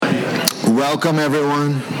Welcome,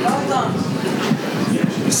 everyone.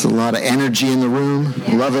 There's a lot of energy in the room.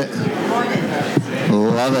 Love it.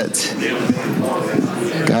 Love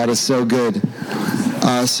it. God is so good.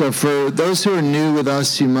 So for those who are new with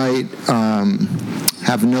us, you might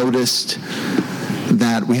have noticed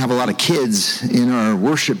that we have a lot of kids in our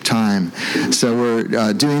worship time. So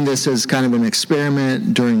we're doing this as kind of an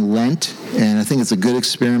experiment during Lent, and I think it's a good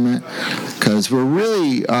experiment because we're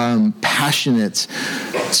really passionate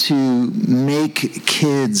to make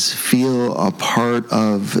kids feel a part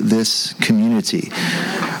of this community.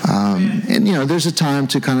 And, there's a time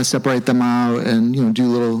to kind of separate them out and, do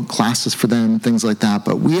little classes for them, things like that.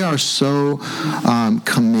 But we are so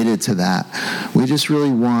committed to that. We just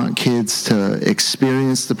really want kids to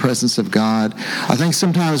experience the presence of God. I think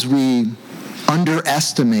sometimes we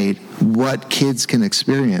underestimate what kids can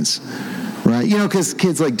experience. Right, because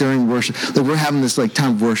kids during worship, we're having this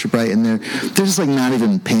time of worship, right, and they're just not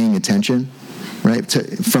even paying attention, right?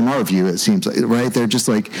 From our view, it seems like, right? They're just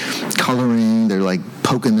coloring, they're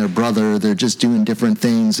poking their brother, they're just doing different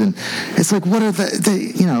things, and it's what are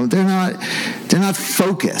they're not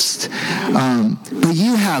focused, but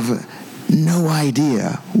you have no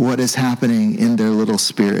idea what is happening in their little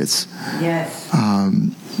spirits. Yes.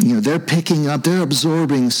 They're picking up, they're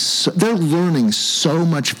absorbing, they're learning so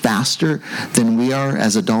much faster than we are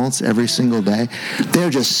as adults every single day.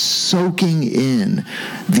 They're just soaking in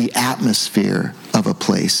the atmosphere of a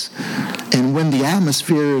place. And when the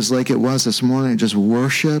atmosphere is like it was this morning, just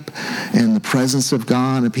worship and the presence of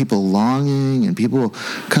God and people longing and people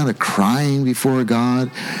kind of crying before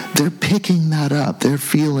God, they're picking that up. They're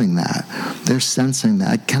feeling that. They're sensing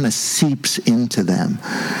that. It kind of seeps into them.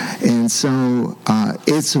 And so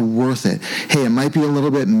it's worth it. Hey, it might be a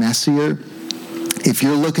little bit messier. If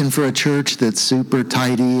you're looking for a church that's super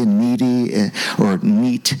tidy and needy, or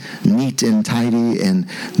neat and tidy, and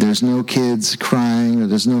there's no kids crying or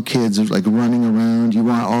there's no kids running around, you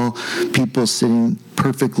want all people sitting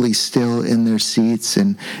perfectly still in their seats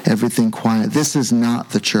and everything quiet, this is not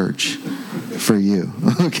the church for you,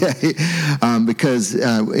 okay? Because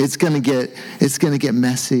it's going to get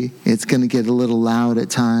messy. It's going to get a little loud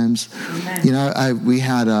at times. We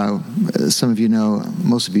had some of you know,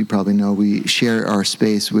 most of you probably know, we share our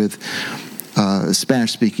space with a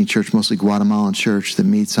Spanish-speaking church, mostly Guatemalan church, that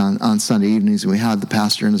meets on Sunday evenings, and we had the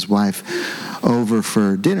pastor and his wife over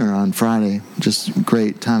for dinner on Friday. Just a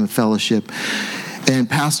great time of fellowship. And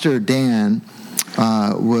Pastor Dan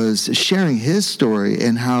was sharing his story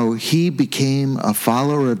and how he became a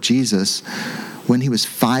follower of Jesus when he was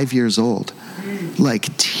 5 years old.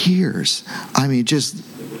 Tears. I mean, just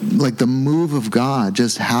the move of God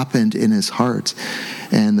just happened in his heart.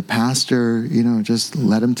 And the pastor, just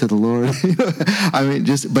led him to the Lord. I mean,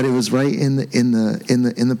 but it was right in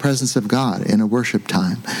the presence of God in a worship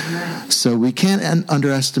time. So we can't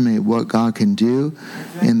underestimate what God can do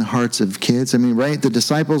in the hearts of kids. I mean, right? The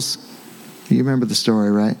disciples, you remember the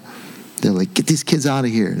story, right? They're like, get these kids out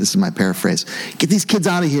of here. This is my paraphrase. Get these kids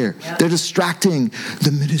out of here. Yep. They're distracting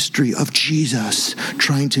the ministry of Jesus,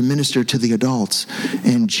 trying to minister to the adults.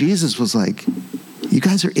 And Jesus was like, you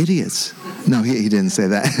guys are idiots. No, he didn't say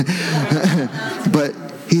that. But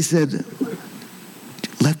he said,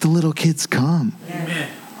 let the little kids come. Amen.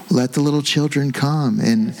 Let the little children come.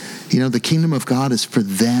 And, the kingdom of God is for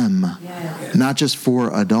them, not just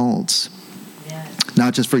for adults.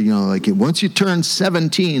 Not just for, once you turn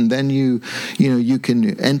 17, then you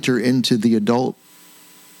can enter into the adult.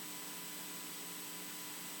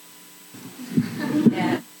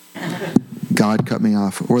 God cut me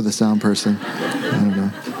off, or the sound person. I don't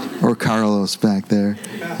know. Or Carlos back there.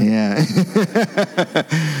 Yeah.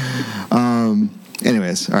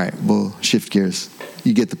 Anyways, all right, we'll shift gears.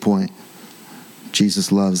 You get the point.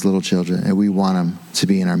 Jesus loves little children, and we want them to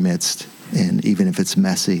be in our midst. And even if it's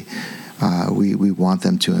messy, we want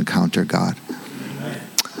them to encounter God.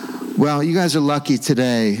 Well, you guys are lucky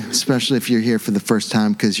today, especially if you're here for the first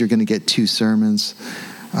time, because you're going to get 2 sermons.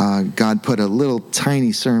 God put a little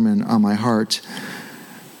tiny sermon on my heart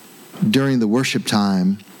during the worship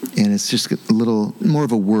time, and it's just a little more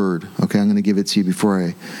of a word. Okay, I'm going to give it to you before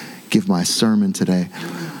I give my sermon today.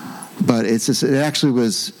 But it actually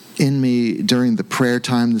was in me during the prayer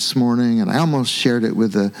time this morning, and I almost shared it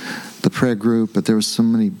with the prayer group, but there was so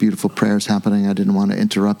many beautiful prayers happening. I didn't want to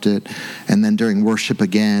interrupt it. And then during worship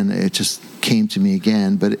again, it just came to me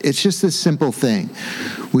again. But it's just this simple thing.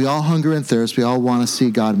 We all hunger and thirst. We all want to see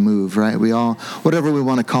God move, right? We all, whatever we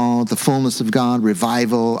want to call it, the fullness of God,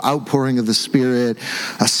 revival, outpouring of the Spirit,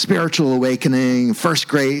 a spiritual awakening, first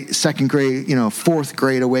grade, second grade, fourth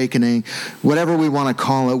grade awakening, whatever we want to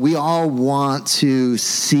call it. We all want to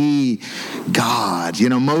see God.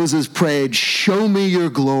 Moses prayed, "Show me your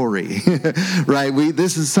glory," right?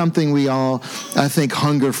 This is something we all, I think,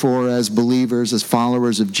 hunger for as believers, as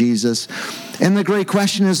followers of Jesus. And the great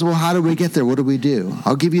question is, well, how do we get there? What do we do?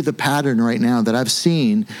 I'll give you the pattern right now that I've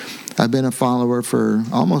seen. I've been a follower for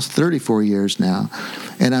almost 34 years now,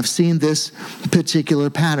 and I've seen this particular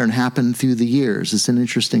pattern happen through the years. It's an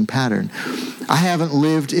interesting pattern. I haven't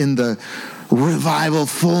lived in the revival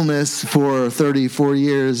fullness for 34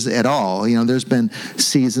 years at all. There's been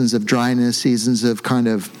seasons of dryness, seasons of kind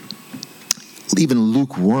of even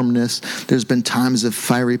lukewarmness. There's been times of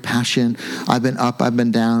fiery passion. I've been up, I've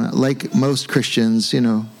been down. Like most Christians,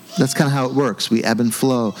 that's kind of how it works. We ebb and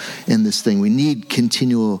flow in this thing. We need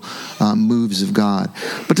continual moves of God.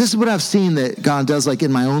 But this is what I've seen that God does, like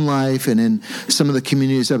in my own life and in some of the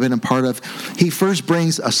communities I've been a part of. He first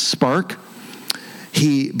brings a spark.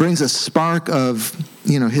 He brings a spark of,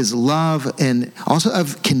 his love and also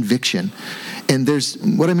of conviction. And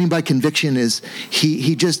what I mean by conviction is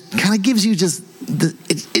he just kind of gives you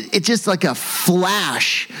it's just like a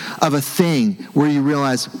flash of a thing where you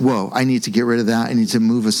realize, whoa, I need to get rid of that. I need to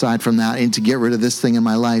move aside from that. I need to get rid of this thing in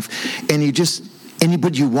my life.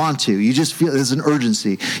 But you want to. You just feel there's an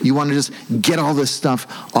urgency. You want to just get all this stuff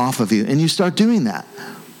off of you. And you start doing that,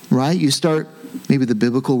 right? You start, maybe the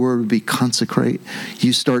biblical word would be consecrate.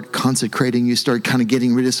 You start consecrating. You start kind of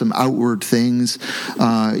getting rid of some outward things.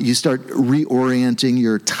 You start reorienting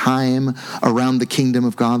your time around the kingdom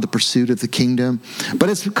of God, the pursuit of the kingdom. But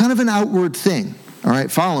it's kind of an outward thing. All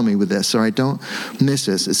right, follow me with this. All right, don't miss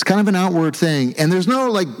this. It's kind of an outward thing, and there's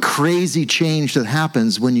no crazy change that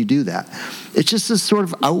happens when you do that. It's just this sort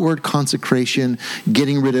of outward consecration,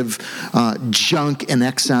 getting rid of junk and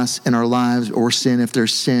excess in our lives, or sin if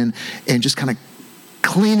there's sin, and just kind of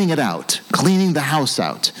cleaning it out, cleaning the house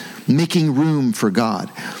out, making room for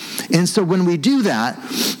God. And so when we do that,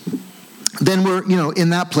 then we're, in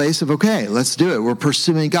that place of, okay, let's do it. We're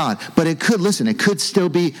pursuing God. But it could still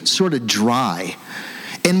be sort of dry.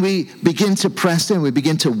 And we begin to press in. We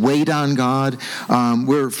begin to wait on God.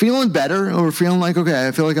 We're feeling better. We're feeling like, okay,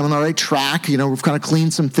 I feel like I'm on the right track. We've kind of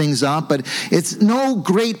cleaned some things up. But it's no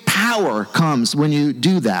great power comes when you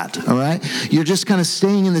do that, all right? You're just kind of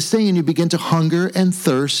staying in this thing, and you begin to hunger and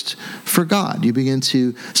thirst for God. You begin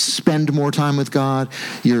to spend more time with God.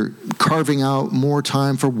 You're carving out more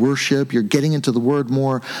time for worship. You're getting into the Word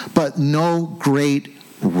more. But no great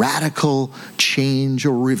radical change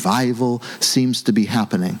or revival seems to be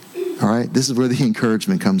happening. All right? This is where the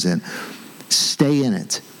encouragement comes in. Stay in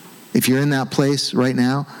it. If you're in that place right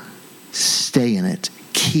now, stay in it.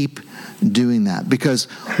 Keep doing that. Because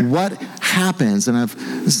what happens, and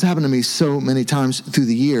this has happened to me so many times through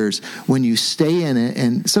the years, when you stay in it,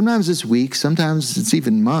 and sometimes it's weeks, sometimes it's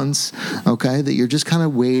even months, okay, that you're just kind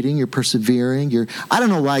of waiting, you're persevering, I don't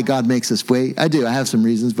know why God makes us wait. I do. I have some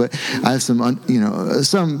reasons, but I have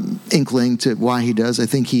some inkling to why he does. I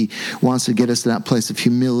think he wants to get us to that place of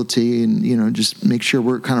humility and, just make sure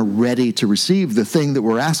we're kind of ready to receive the thing that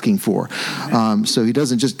we're asking for. So he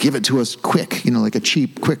doesn't just give it to us quick, like a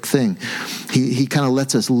cheap, quick thing. He kind of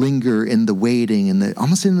lets us linger in the waiting and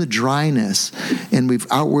almost in the dryness, and we've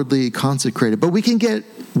outwardly consecrated. But we can get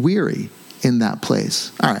weary in that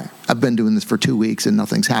place. All right, I've been doing this for 2 weeks and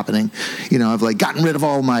nothing's happening. I've gotten rid of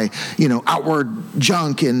all my, outward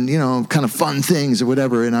junk and, kind of fun things or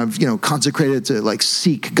whatever. And I've, consecrated to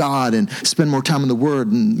seek God and spend more time in the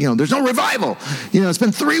Word. And, there's no revival. It's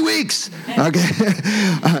been 3 weeks. Okay.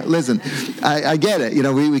 Listen, I get it.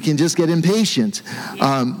 We can just get impatient.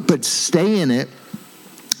 But stay in it,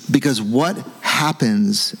 because what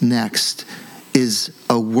happens next is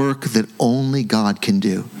a work that only God can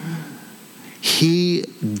do. He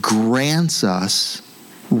grants us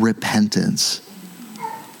repentance.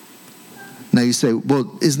 Now you say,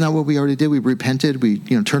 well, isn't that what we already did? We repented. We,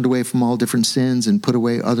 turned away from all different sins and put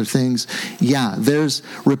away other things. Yeah,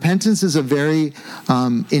 repentance is a very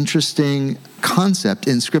interesting concept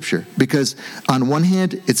in Scripture, because on one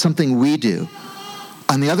hand, it's something we do.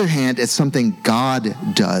 On the other hand, it's something God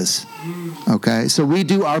does. Okay, so we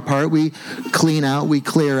do our part. We clean out, we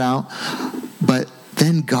clear out, but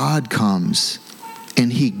then God comes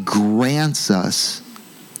and he grants us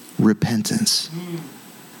repentance.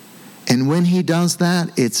 And when he does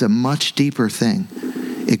that, it's a much deeper thing.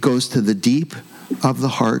 It goes to the deep of the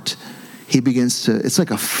heart. He begins to, it's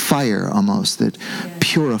like a fire almost that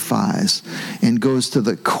purifies and goes to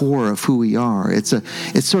the core of who we are. It's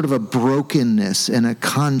sort of a brokenness and a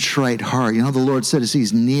contrite heart. You know, the Lord said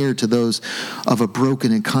he's near to those of a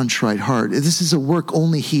broken and contrite heart. This is a work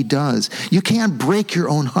only he does. You can't break your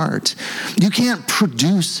own heart. You can't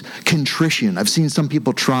produce contrition. I've seen some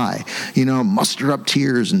people try, muster up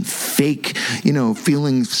tears and fake,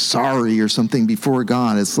 feeling sorry or something before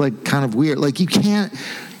God. It's like kind of weird. Like you can't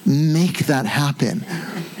make that happen.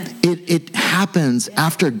 It happens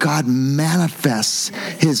after God manifests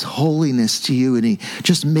his holiness to you, and he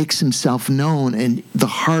just makes himself known, and the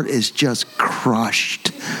heart is just crushed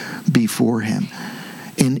before him.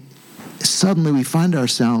 And suddenly we find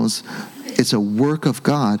ourselves, it's a work of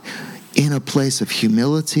God in a place of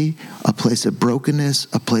humility, a place of brokenness,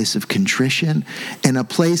 a place of contrition, and a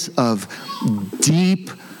place of deep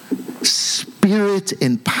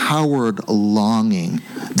Spirit-empowered longing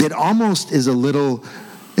that almost is a little,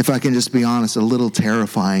 if I can just be honest, a little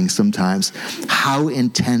terrifying sometimes, how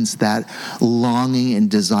intense that longing and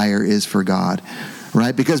desire is for God,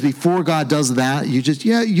 right? Because before God does that,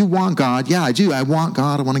 you want God. Yeah, I do. I want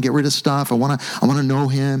God. I want to get rid of stuff. I want to know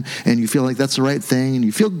him. And you feel like that's the right thing. And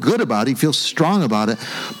you feel good about it. You feel strong about it.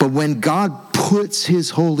 But when God puts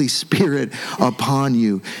his Holy Spirit upon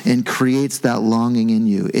you and creates that longing in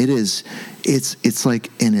you, it's like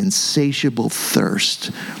an insatiable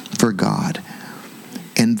thirst for God.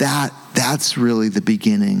 And that's really the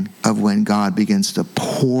beginning of when God begins to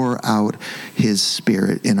pour out his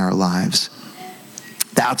Spirit in our lives.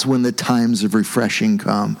 That's when the times of refreshing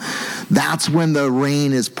come. That's when the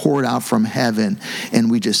rain is poured out from heaven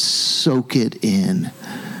and we just soak it in.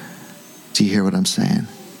 Do you hear what I'm saying?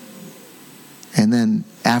 And then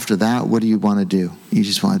after that, what do you want to do? You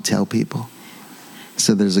just want to tell people.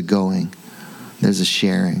 So there's a going. There's a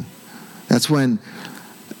sharing. That's when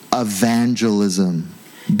evangelism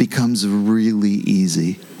becomes really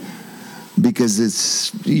easy,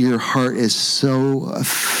 because your heart is so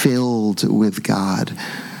filled with God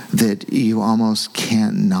that you almost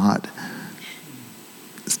can't not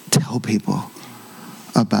tell people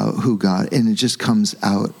about who God, and it just comes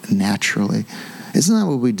out naturally. Isn't that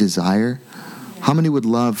what we desire? How many would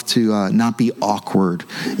love to not be awkward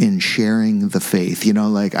in sharing the faith? I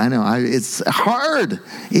know, it's hard.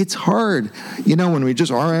 It's hard. When we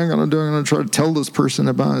just, I'm going to try to tell this person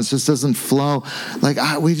about it. It just doesn't flow.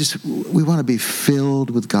 We want to be filled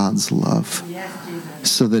with God's love,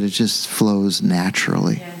 so that it just flows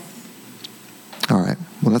naturally. Yes. All right.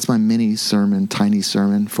 Well, that's my tiny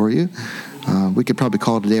sermon for you. We could probably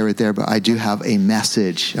call it a day right there, but I do have a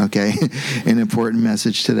message, okay? An important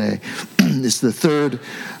message today. It's the third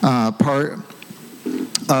part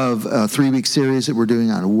of a 3-week series that we're doing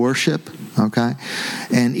on worship, okay?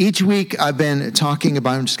 And each week I've been talking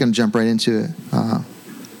about, I'm just going to jump right into it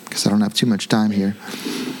because I don't have too much time here.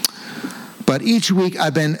 But each week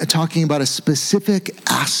I've been talking about a specific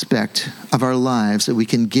aspect of our lives that we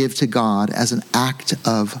can give to God as an act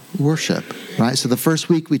of worship, right? So the first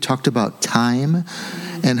week we talked about time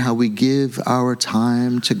and how we give our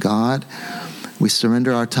time to God. We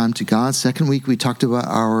surrender our time to God. Second week we talked about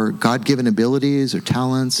our God-given abilities or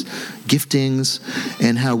talents, giftings,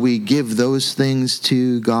 and how we give those things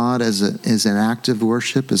to God as an act of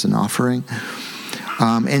worship, as an offering.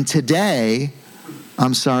 And today,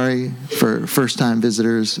 I'm sorry for first-time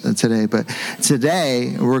visitors today, but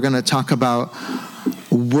today we're going to talk about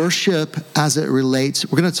worship as it relates.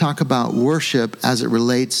 We're going to talk about worship as it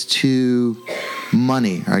relates to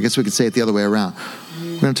money, or I guess we could say it the other way around.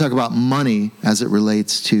 We're going to talk about money as it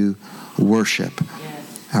relates to worship.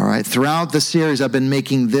 Yes. All right. Throughout the series, I've been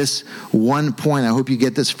making this one point. I hope you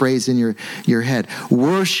get this phrase in your head.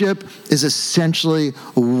 Worship is essentially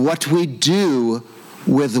what we do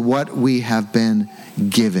with what we have been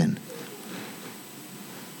given.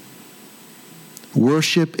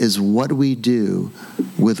 Worship is what we do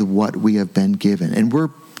with what we have been given. And we're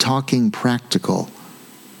talking practical.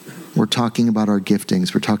 We're talking about our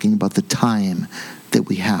giftings. We're talking about the time that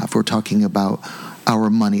we have. We're talking about our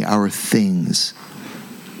money, our things.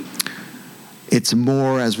 It's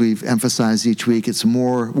more, as we've emphasized each week,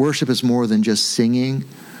 worship is more than just singing.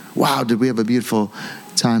 Wow, did we have a beautiful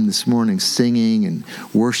time this morning singing and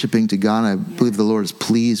worshiping to God. I believe the Lord is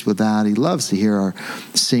pleased with that. He loves to hear our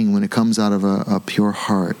sing when it comes out of a pure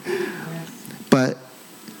heart. But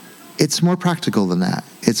it's more practical than that.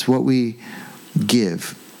 It's what we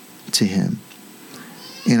give to him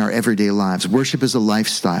in our everyday lives. Worship is a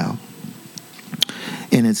lifestyle,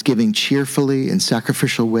 and it's giving cheerfully in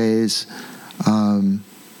sacrificial ways,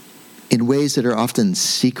 in ways that are often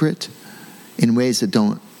secret in ways that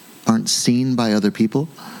aren't seen by other people.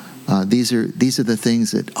 These are the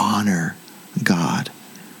things that honor God.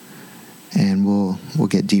 And we'll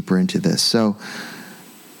get deeper into this. So,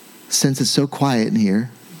 since it's so quiet in here,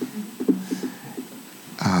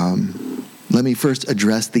 let me first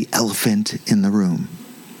address the elephant in the room.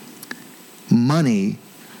 Money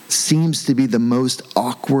seems to be the most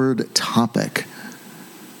awkward topic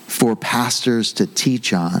for pastors to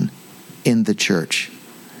teach on in the church.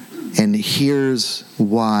 And here's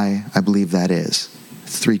why I believe that is.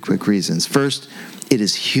 3 quick reasons. First, it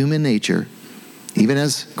is human nature, even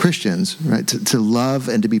as Christians, right, to love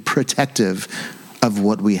and to be protective of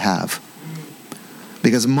what we have.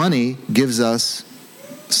 Because money gives us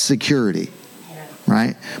security,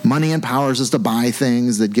 right? Money empowers us to buy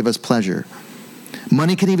things that give us pleasure.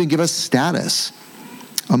 Money can even give us status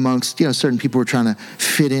amongst, certain people we're trying to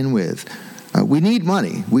fit in with. We need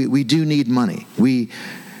money. We do need money.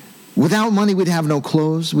 Without money, we'd have no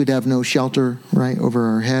clothes. We'd have no shelter, right, over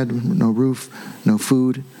our head, no roof, no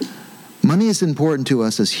food. Money is important to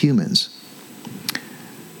us as humans.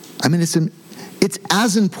 I mean, it's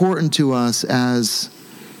as important to us as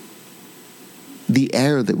the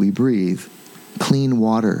air that we breathe, clean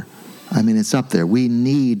water. I mean, it's up there. We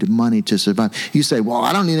need money to survive. You say, well,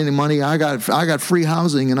 I don't need any money. I got free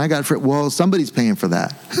housing and I got free. Well, somebody's paying for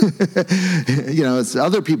that. It's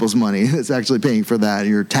other people's money that's actually paying for that.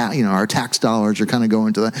 Our tax dollars are kind of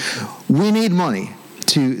going to that. We need money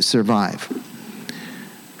to survive.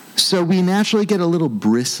 So we naturally get a little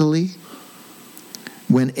bristly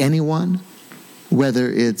when anyone,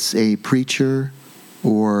 whether it's a preacher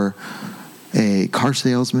or a car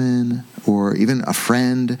salesman or even a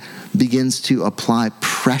friend, begins to apply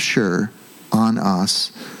pressure on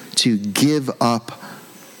us to give up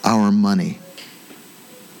our money.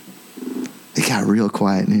 It got real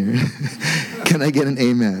quiet in here. Can I get an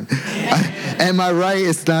amen? Am I right?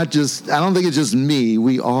 It's not just, I don't think it's just me.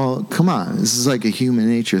 We all, come on. This is like a human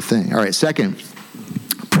nature thing. All right, second,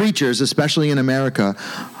 preachers, especially in America,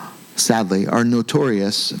 sadly, are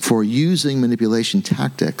notorious for using manipulation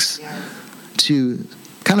tactics to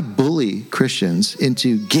kind of bully Christians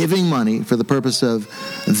into giving money for the purpose of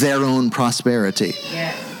their own prosperity,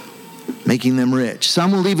 making them rich.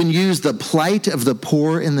 Some will even use the plight of the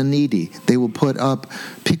poor and the needy. They will put up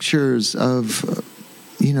pictures of,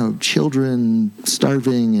 children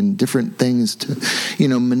starving and different things to,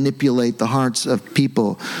 manipulate the hearts of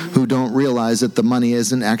people who don't realize that the money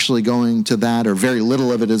isn't actually going to that, or very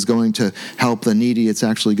little of it is going to help the needy. It's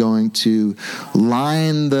actually going to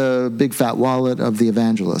line the big fat wallet of the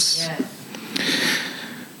evangelists.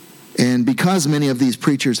 And because many of these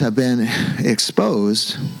preachers have been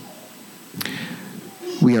exposed,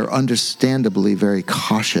 we are understandably very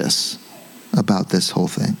cautious about this whole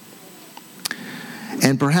thing.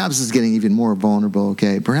 And perhaps it's getting even more vulnerable,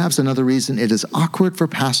 okay? Perhaps another reason it is awkward for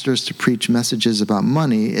pastors to preach messages about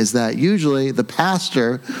money is that usually the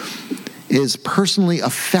pastor is personally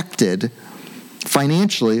affected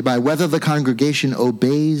financially by whether the congregation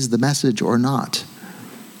obeys the message or not.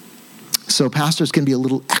 So pastors can be a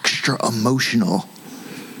little extra emotional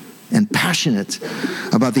and passionate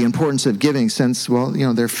about the importance of giving since,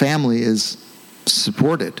 their family is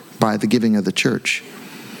supported by the giving of the church.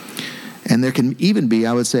 And there can even be,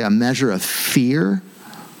 I would say, a measure of fear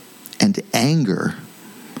and anger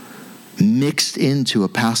mixed into a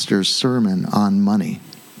pastor's sermon on money.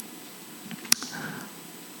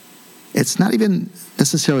 It's not even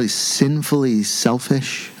necessarily sinfully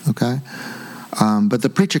selfish, okay? But the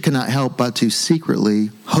preacher cannot help but to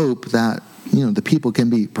secretly hope that, the people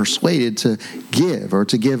can be persuaded to give or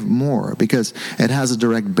to give more because it has a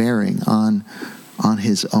direct bearing on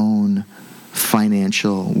his own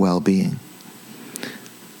financial well-being.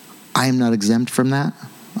 I am not exempt from that.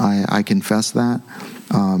 I confess that.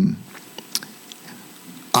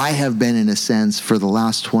 I have been, in a sense, for the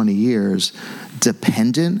last 20 years,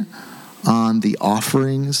 dependent on the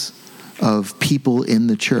offerings of people in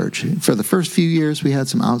the church. For the first few years, we had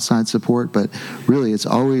some outside support, but really it's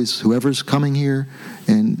always whoever's coming here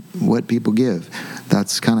and what people give.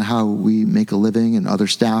 That's kind of how we make a living, and other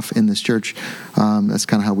staff in this church, that's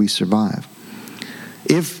kind of how we survive.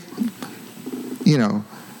 If,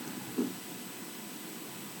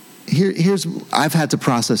 here's, I've had to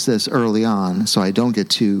process this early on so I don't get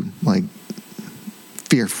too,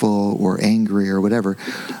 fearful or angry or whatever.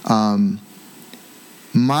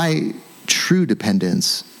 My true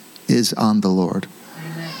dependence is on the Lord.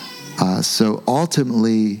 So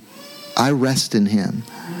ultimately, I rest in Him,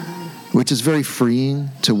 which is very freeing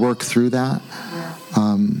to work through that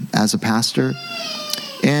as a pastor.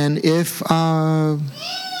 And if, for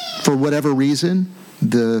whatever reason,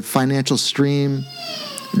 the financial stream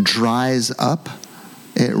dries up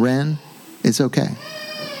at Ren, it's okay.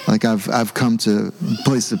 Like I've come to a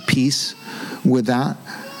place of peace with that,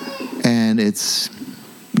 and it's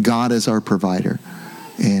God is our provider,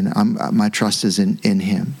 and my trust is in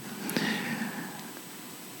Him.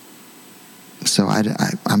 So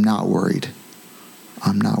I'm not worried.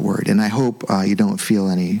 I'm not worried, and I hope you don't feel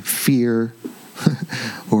any fear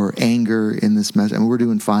or anger in this message. I mean, we're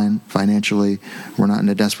doing fine financially. We're not in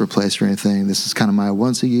a desperate place or anything. This is kind of my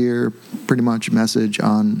once a year, pretty much, message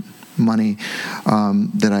on money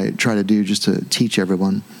that I try to do just to teach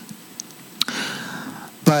everyone.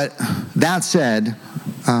 But that said,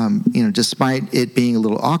 despite it being a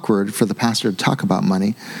little awkward for the pastor to talk about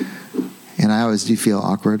money, and I always do feel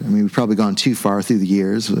awkward. I mean, we've probably gone too far through the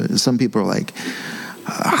years. Some people are like,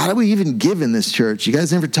 how do we even give in this church? You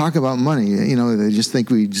guys never talk about money. They just think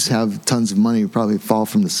we just have tons of money. We probably fall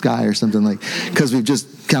from the sky or something, like, because we've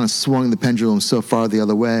just kind of swung the pendulum so far the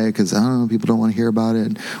other way because, I don't know, people don't want to hear about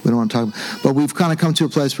it. We don't want to talk about it. But we've kind of come to a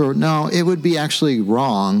place where, no, it would be actually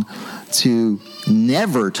wrong to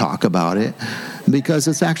never talk about it, because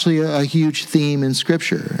it's actually a huge theme in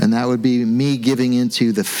Scripture. And that would be me giving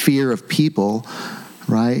into the fear of people,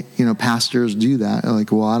 right? Pastors do that.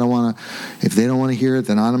 Like, well, I don't want to, if they don't want to hear it,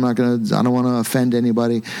 then I don't want to offend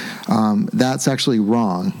anybody. That's actually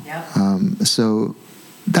wrong. Yep. So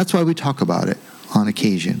that's why we talk about it on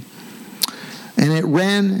occasion. And at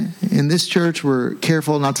Ren, in this church, we're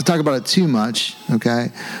careful not to talk about it too much,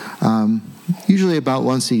 okay? Usually about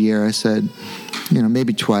once a year, I said,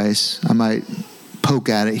 maybe twice. I might poke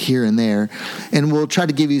at it here and there, and we'll try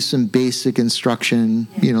to give you some basic instruction.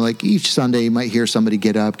 Like each Sunday you might hear somebody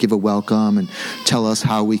get up, give a welcome, and tell us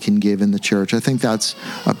how we can give in the church. I think that's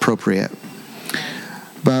appropriate.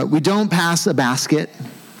 But we don't pass a basket.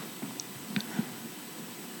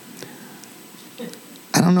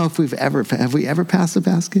 I don't know if have we ever passed a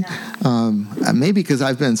basket? Maybe because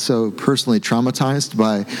I've been so personally traumatized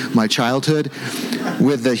by my childhood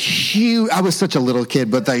with the huge, I was such a little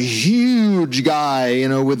kid, but the huge guy,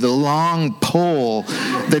 with the long pole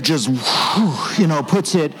that just,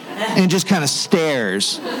 puts it and just kind of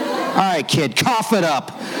stares. All right, kid, cough it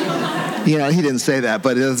up. He didn't say that,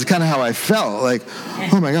 but it's kind of how I felt. Like,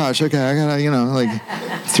 oh my gosh, okay, I gotta,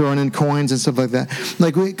 throwing in coins and stuff like that.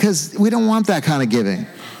 Like, because we don't want that kind of giving.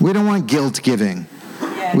 We don't want guilt giving.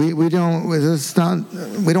 We don't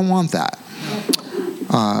want that.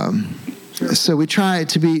 So we try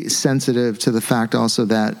to be sensitive to the fact also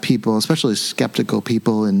that people, especially skeptical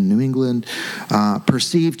people in New England,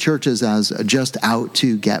 perceive churches as just out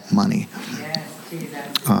to get money.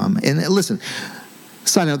 And listen,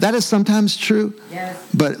 side note, that is sometimes true. Yes.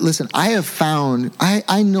 But listen, I have found,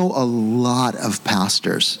 I know a lot of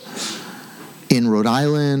pastors in Rhode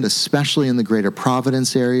Island, especially in the greater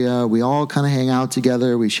Providence area. We all kind of hang out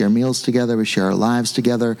together. We share meals together. We share our lives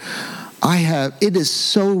together. It is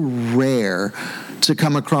so rare to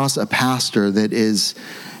come across a pastor that is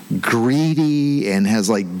greedy and has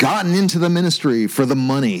gotten into the ministry for the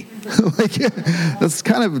money. That's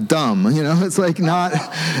kind of dumb, it's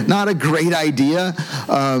not a great idea,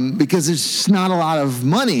 because there's just not a lot of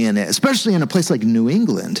money in it, especially in a place like New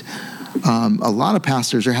England. A lot of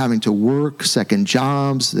pastors are having to work second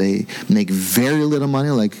jobs. They make very little money,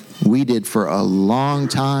 like we did for a long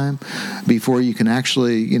time, before you can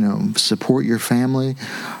actually, support your family.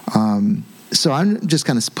 So I'm just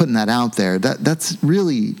kind of putting that out there. That's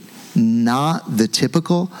really not the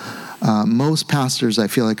typical. Most pastors, I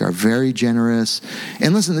feel like, are very generous.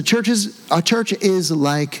 And listen, a church is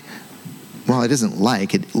like, well, it isn't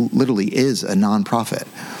like, it literally is a nonprofit.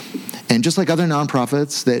 And just like other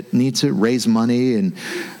nonprofits that need to raise money, and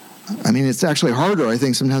I mean, it's actually harder, I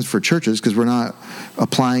think, sometimes for churches, because we're not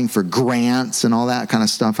applying for grants and all that kind of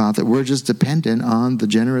stuff out there. We're just dependent on the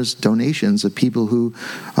generous donations of people who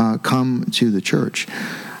come to the church.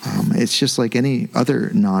 It's just like any other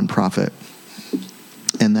nonprofit,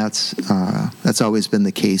 and that's always been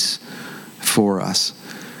the case for us.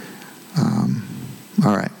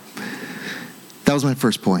 All right, that was my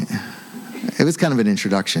first point. It was kind of an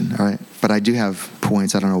introduction, all right? But I do have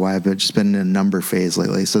points. I don't know why. I've just been in a number phase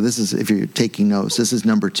lately. So this is, if you're taking notes, this is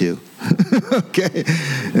number 2. Okay?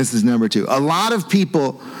 This is number 2. A lot of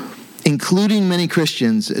people, including many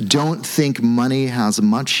Christians, don't think money has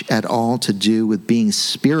much at all to do with being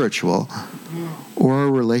spiritual or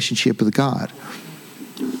a relationship with God.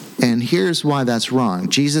 And here's why that's wrong.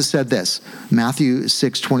 Jesus said this, Matthew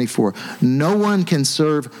 6:24, "No one can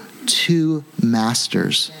serve 2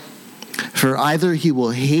 masters. For either he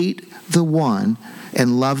will hate the one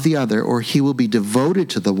and love the other, or he will be devoted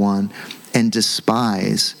to the one and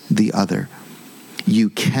despise the other." You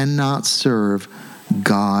cannot serve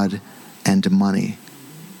God and money,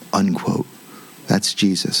 unquote. That's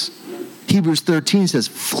Jesus. Hebrews 13 says,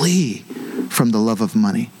 flee from the love of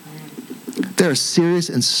money. There are serious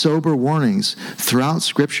and sober warnings throughout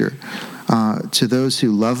Scripture to those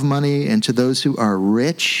who love money and to those who are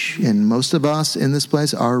rich, and most of us in this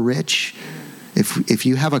place are rich. If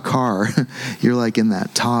you have a car, you're like in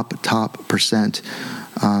that top percent,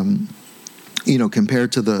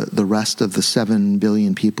 compared to the rest of the 7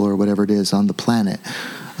 billion people or whatever it is on the planet.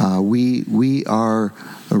 We are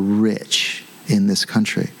rich in this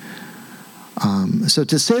country. So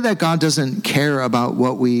to say that God doesn't care about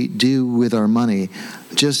what we do with our money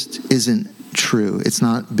just isn't true. It's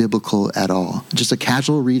not biblical at all. Just a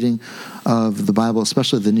casual reading of the Bible,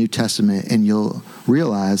 especially the New Testament, and you'll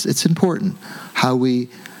realize it's important how we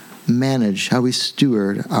manage, how we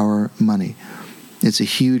steward our money. It's a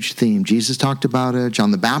huge theme. Jesus talked about it.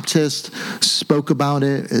 John the Baptist spoke about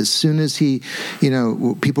it. As soon as he,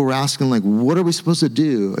 people were asking, like, what are we supposed to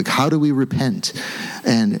do? Like, how do we repent?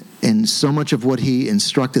 And so much of what he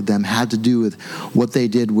instructed them had to do with what they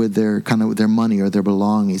did with their money or their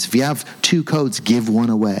belongings. If you have 2 coats, give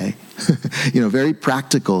one away. Very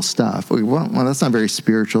practical stuff. Well, that's not very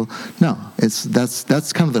spiritual. No,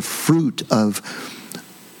 that's kind of the fruit of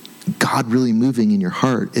God really moving in your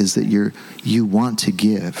heart, is that you want to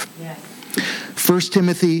give. Yes. 1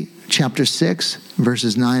 Timothy chapter 6,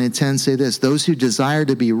 verses 9 and 10 say this: those who desire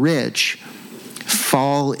to be rich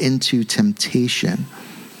fall into temptation,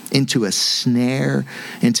 into a snare,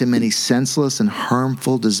 into many senseless and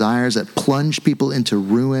harmful desires that plunge people into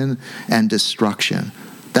ruin and destruction.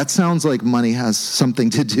 That sounds like money has something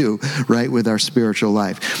to do, right, with our spiritual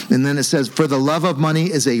life. And then it says, for the love of money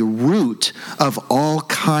is a root of all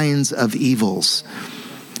kinds of evils.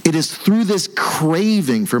 It is through this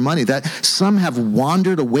craving for money that some have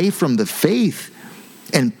wandered away from the faith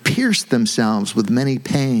and pierced themselves with many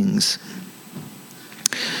pangs.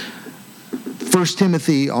 1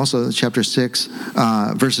 Timothy, also chapter 6,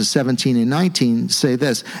 verses 17 and 19 say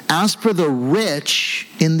this: as for the rich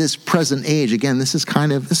in this present age, again, this is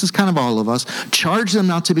kind of all of us, charge them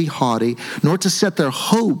not to be haughty, nor to set their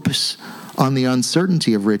hopes on the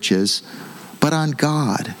uncertainty of riches, but on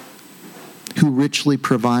God, who richly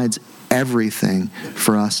provides everything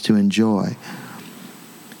for us to enjoy.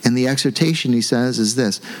 And the exhortation, he says, is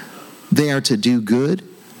this: they are to do good,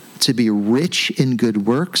 to be rich in good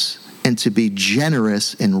works, and to be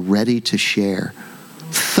generous and ready to share,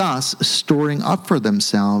 thus storing up for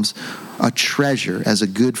themselves a treasure as a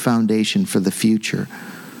good foundation for the future,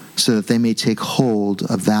 so that they may take hold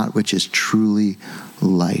of that which is truly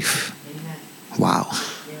life. Amen. Wow.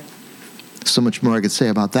 Yeah. So much more I could say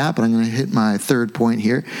about that, but I'm going to hit my third point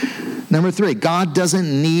here. Number 3, God doesn't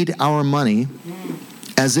need our money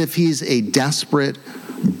as if he's a desperate,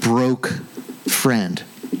 broke friend.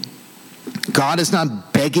 God is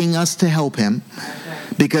not begging us to help him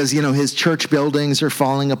because, his church buildings are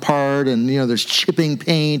falling apart and, there's chipping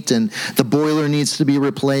paint and the boiler needs to be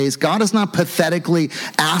replaced. God is not pathetically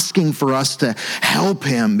asking for us to help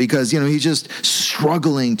him because, he's just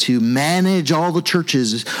struggling to manage all the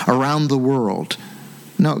churches around the world.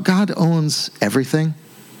 No, God owns everything.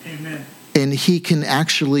 Amen. And he can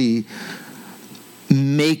actually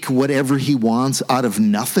make whatever he wants out of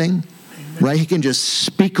nothing. Right? He can just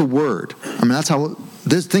speak a word. I mean, that's how,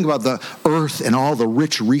 think about the earth and all the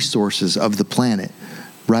rich resources of the planet,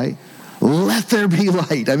 right? Let there be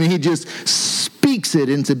light. I mean, he just speaks it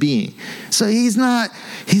into being. So he's not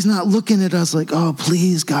looking at us like, oh,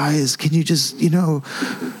 please, guys, can you just,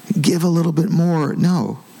 give a little bit more?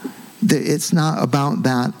 No, it's not about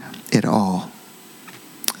that at all.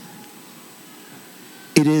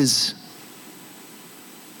 It is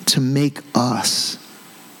to make us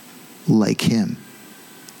like him.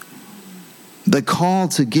 The call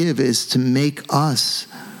to give is to make us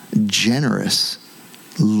generous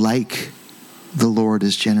like the Lord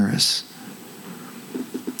is generous.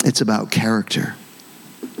 It's about character,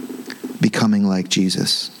 becoming like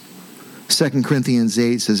Jesus. 2 Corinthians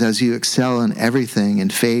 8 says, as you excel in everything, in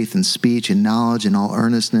faith and speech and knowledge and all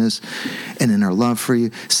earnestness and in our love for you,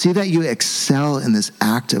 see that you excel in this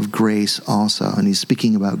act of grace also. And he's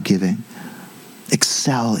speaking about giving.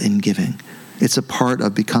 Excel in giving. It's a part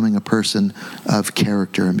of becoming a person of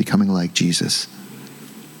character and becoming like Jesus.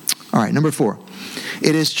 All right, number 4.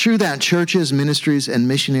 It is true that churches, ministries, and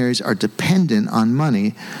missionaries are dependent on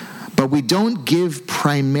money, but we don't give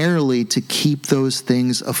primarily to keep those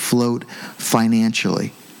things afloat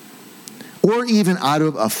financially, or even out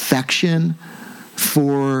of affection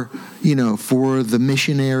for the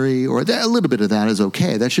missionary, or a little bit of that is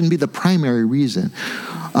okay. That shouldn't be the primary reason.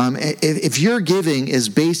 If your giving is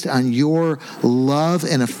based on your love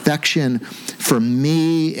and affection for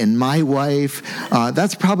me and my wife,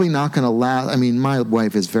 that's probably not going to last. I mean, my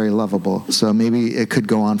wife is very lovable, so maybe it could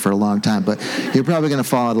go on for a long time, but you're probably going to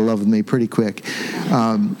fall out of love with me pretty quick.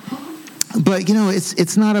 But,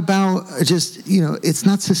 it's not about just, it's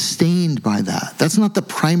not sustained by that. That's not the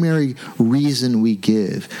primary reason we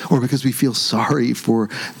give, or because we feel sorry for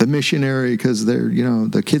the missionary because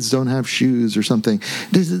the kids don't have shoes or something.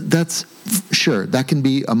 That's, sure, that can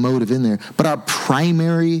be a motive in there. But our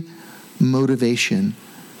primary motivation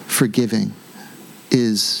for giving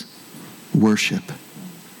is worship.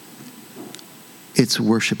 It's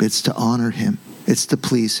worship. It's to honor him. It's to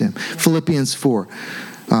please him. Philippians 4.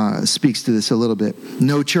 Speaks to this a little bit.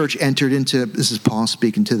 No church entered into, this is Paul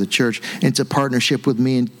speaking to the church, into partnership with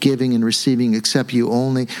me in giving and receiving except you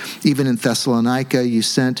only. Even in Thessalonica, you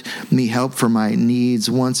sent me help for my needs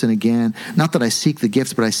once and again. Not that I seek the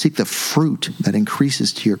gifts, but I seek the fruit that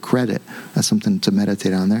increases to your credit. That's something to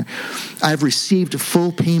meditate on there. I have received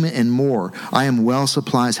full payment and more. I am well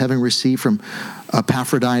supplied, having received from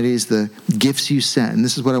Epaphroditus the gifts you sent. And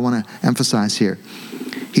this is what I want to emphasize here.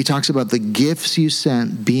 He talks about the gifts you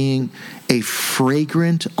sent being a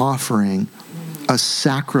fragrant offering, a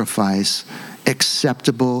sacrifice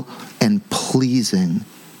acceptable and pleasing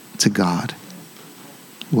to God.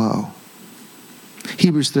 Whoa.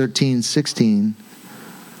 Hebrews 13:16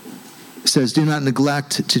 says, do not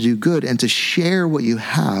neglect to do good and to share what you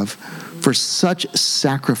have, for such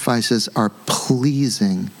sacrifices are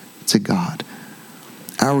pleasing to God.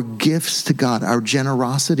 Our gifts to God, our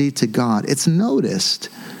generosity to God, it's noticed.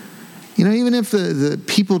 Even if the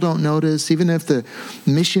people don't notice, even if the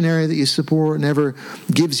missionary that you support never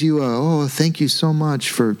gives you thank you so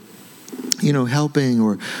much for, helping,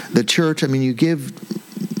 or the church, you give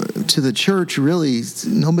to the church, really,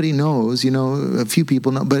 nobody knows, a few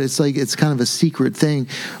people know, but it's like, it's kind of a secret thing.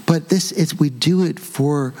 But we do it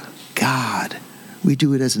for God. We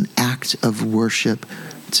do it as an act of worship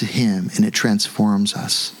to him, and it transforms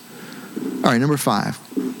us. All right, number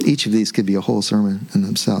 5. Each of these could be a whole sermon in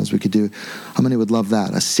themselves. We could do, how many would love that?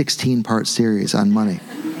 A 16-part series on money.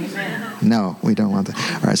 Amen. No, we don't want that.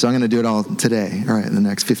 All right, so I'm going to do it all today, all right, in the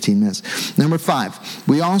next 15 minutes. Number 5,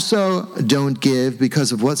 we also don't give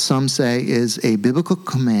because of what some say is a biblical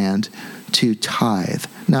command to tithe.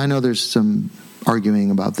 Now, I know there's some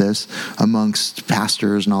arguing about this amongst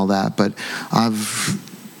pastors and all that, but I've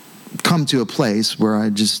come to a place where I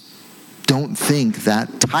just don't think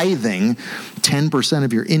that tithing 10%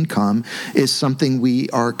 of your income is something we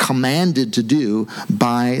are commanded to do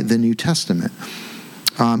by the New Testament.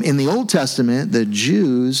 In the Old Testament, the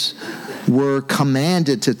Jews were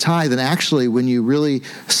commanded to tithe, and actually, when you really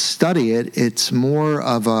study it, it's more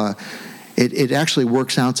of it actually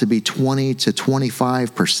works out to be 20 to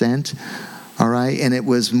 25%, all right? And it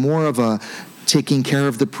was more of a taking care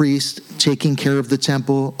of the priest, taking care of the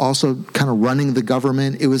temple, also kind of running the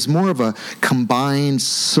government. It was more of a combined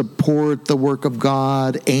support the work of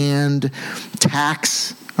God and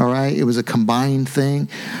tax, all right? It was a combined thing.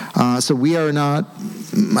 So we are not,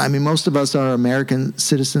 most of us are American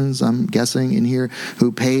citizens, I'm guessing, in here,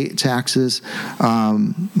 who pay taxes.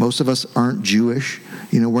 Most of us aren't Jewish.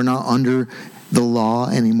 We're not under the law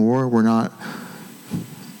anymore. We're not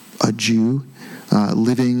a Jew.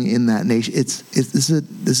 Living in that nation. This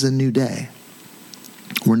is a new day.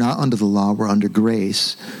 We're not under the law. We're under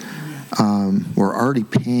grace. We're already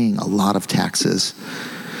paying a lot of taxes.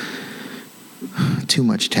 Too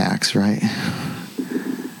much tax, right?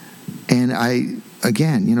 And I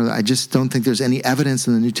just don't think there's any evidence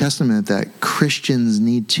in the New Testament that Christians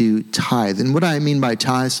need to tithe. And what I mean by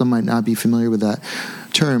tithe, some might not be familiar with that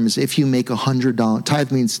term, is if you make $100,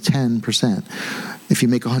 tithe means 10%. If you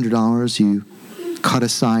make $100, you cut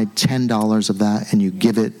aside $10 of that and you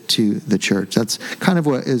give it to the church. That's kind of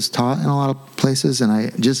what is taught in a lot of places, and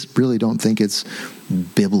I just really don't think it's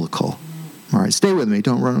biblical. All right, stay with me.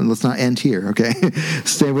 Don't run. Let's not end here, okay?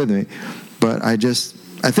 Stay with me. But I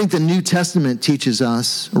think the New Testament teaches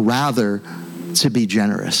us rather to be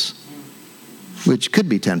generous, which could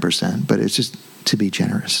be 10%, but it's just to be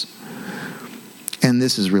generous. And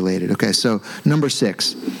this is related. Okay, so number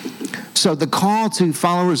 6. So the call to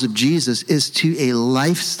followers of Jesus is to a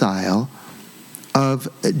lifestyle of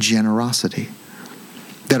generosity.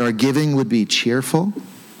 That our giving would be cheerful,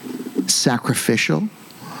 sacrificial,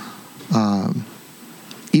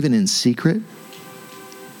 even in secret,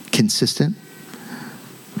 consistent.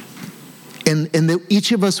 And that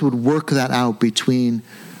each of us would work that out between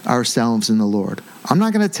ourselves and the Lord. I'm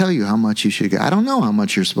not going to tell you how much you should give. I don't know how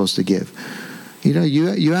much you're supposed to give.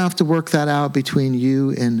 You have to work that out between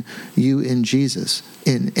you and Jesus.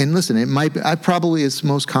 And listen, it might be, probably is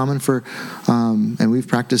most common for, and we've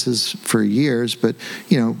practiced this for years, but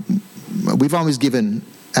we've always given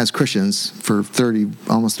as Christians for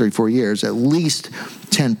almost 34 years, at least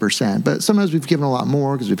 10%. But sometimes we've given a lot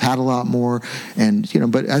more because we've had a lot more, and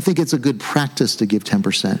but I think it's a good practice to give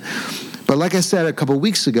 10%. But like I said a couple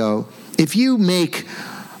weeks ago, if you make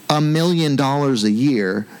 $1 million a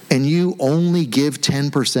year and you only give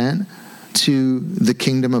 10% to the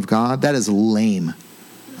kingdom of God, that is lame.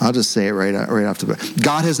 I'll just say it right off the bat.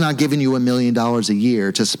 God has not given you $1 million a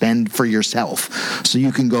year to spend for yourself, so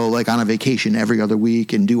you can go like on a vacation every other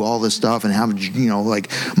week and do all this stuff and have like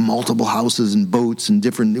multiple houses and boats and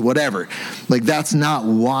different whatever. Like, that's not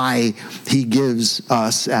why He gives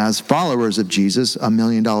us as followers of Jesus $1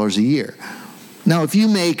 million a year. Now, if you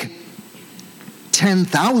make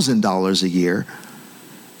 $10,000 a year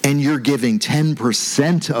and you're giving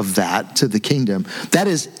 10% of that to the kingdom, that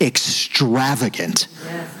is extravagant.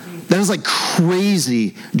 That is like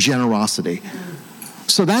crazy generosity.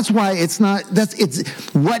 So that's why it's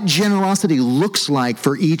what generosity looks like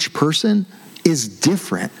for each person is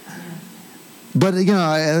different. But,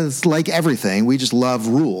 it's like everything. We just love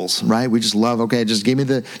rules, right? We just love, okay, just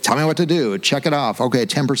tell me what to do. Check it off. Okay,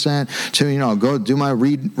 10% to, go do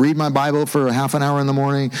read my Bible for a half an hour in the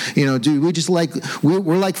morning. We just we're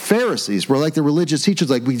like Pharisees. We're like the religious teachers.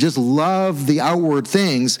 Like, we just love the outward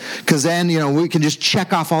things because then, we can just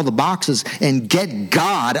check off all the boxes and get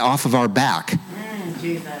God off of our back.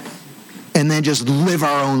 Jesus. And then just live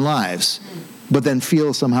our own lives. But then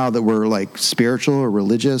feel somehow that we're like spiritual or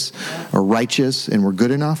religious or righteous and we're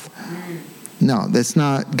good enough. No, that's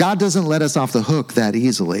not. God doesn't let us off the hook that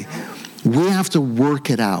easily. We have to work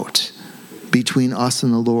it out between us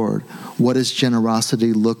and the Lord. What does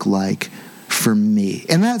generosity look like for me?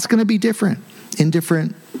 And that's going to be different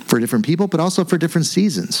for different people, but also for different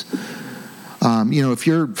seasons. If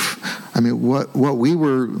you're, what we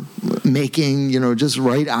were making, just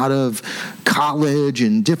right out of college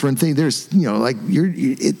and different things, there's,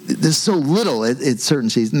 there's so little at certain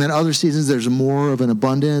seasons. And then other seasons, there's more of an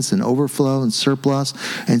abundance and overflow and surplus.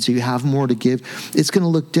 And so you have more to give. It's going to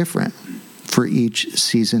look different for each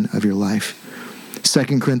season of your life.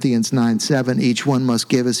 2 Corinthians 9:7, each one must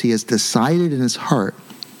give as he has decided in his heart,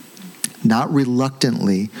 not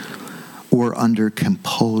reluctantly or under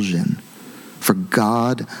compulsion. For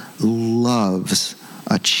God loves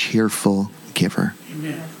a cheerful giver.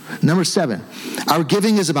 Amen. Number 7, our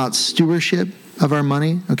giving is about stewardship of our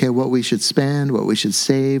money. Okay, what we should spend, what we should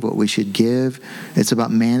save, what we should give. It's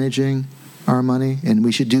about managing our money, and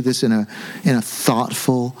we should do this in a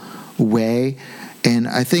thoughtful way. And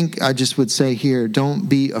I think I just would say here, don't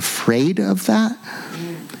be afraid of that.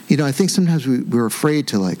 I think sometimes we're afraid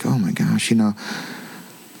to oh my gosh,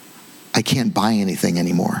 I can't buy anything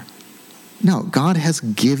anymore. No, God has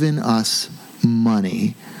given us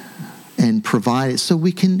money and provided so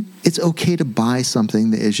it's okay to buy something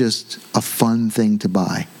that is just a fun thing to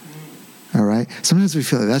buy. All right? Sometimes we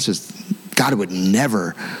feel like that's just, God would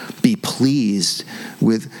never be pleased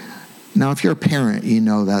with. Now, if you're a parent,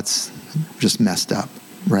 that's just messed up,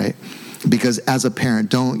 right? Because as a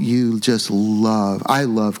parent, don't you just I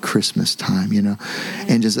love Christmas time,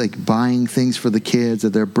 and just like buying things for the kids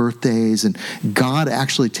at their birthdays. And God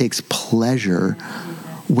actually takes pleasure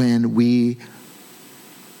when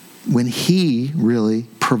He really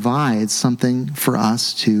provides something for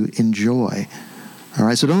us to enjoy. All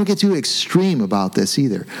right, so don't get too extreme about this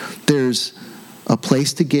either. There's a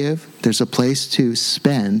place to give, there's a place to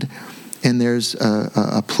spend, and there's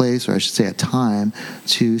a place, or I should say a time,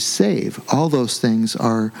 to save. All those things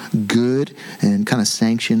are good and kind of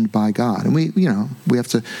sanctioned by God. And we have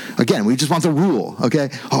to, again, we just want the rule,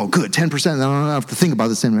 okay? Oh, good, 10%, I don't have to think about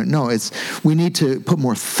this anymore. No, we need to put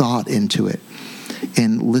more thought into it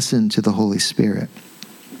and listen to the Holy Spirit.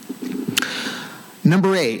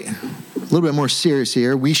 Number 8, a little bit more serious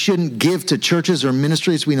here. We shouldn't give to churches or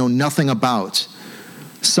ministries we know nothing about.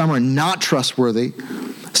 Some are not trustworthy.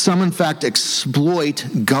 Some, in fact, exploit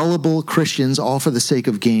gullible Christians, all for the sake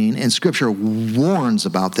of gain. And Scripture warns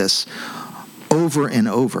about this over and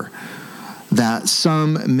over, that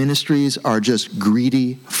some ministries are just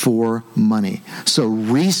greedy for money. So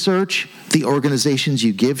research the organizations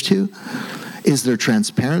you give to. Is there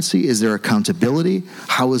transparency? Is there accountability?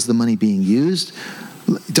 How is the money being used?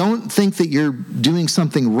 Don't think that you're doing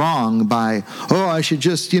something wrong by, I should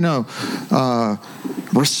just,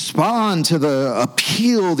 respond to the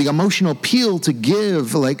appeal, the emotional appeal to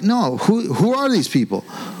give. Like, no, who are these people?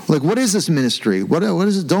 Like, what is this ministry? What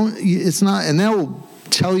is it? It's not, and they'll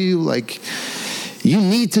tell you, like, you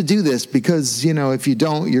need to do this because, if you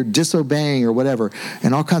don't, you're disobeying or whatever,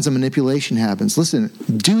 and all kinds of manipulation happens. Listen,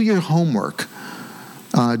 do your homework.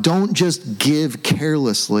 Don't just give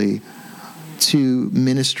carelessly to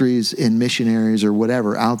ministries and missionaries or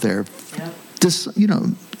whatever out there. Yep. Just,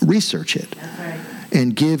 research it. That's right.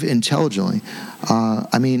 And give intelligently.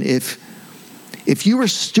 If you were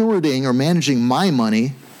stewarding or managing my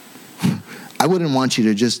money, I wouldn't want you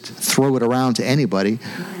to just throw it around to anybody.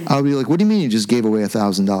 I'll be like, what do you mean you just gave away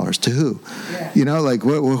 $1,000? To who? Yeah.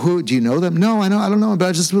 Who? Do you know them? No, I don't know, but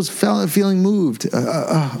I just was feeling moved.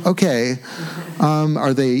 Okay.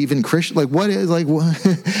 Are they even Christian? Like, what is, like, what?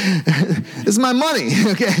 This is my money.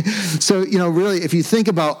 Okay. So, really, if you think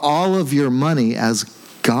about all of your money as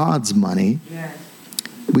God's money,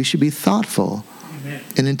 we should be thoughtful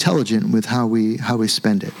and intelligent with how we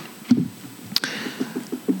spend it.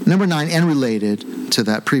 Number 9, and related to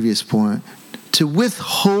that previous point, to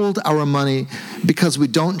withhold our money because we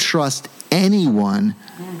don't trust anyone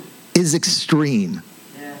is extreme,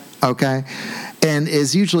 okay? And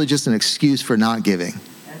is usually just an excuse for not giving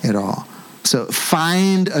at all. So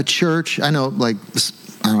find a church. I know,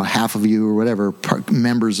 half of you or whatever,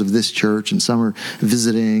 members of this church, and some are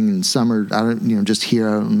visiting, and some are, just here.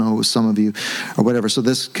 I don't know, some of you or whatever. So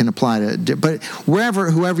this can apply to, but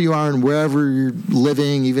whoever you are and wherever you're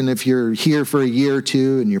living, even if you're here for a year or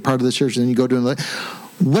two and you're part of the church and then you go to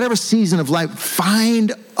whatever season of life,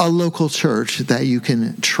 find a local church that you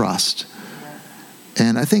can trust.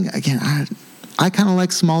 And I think, again, I kind of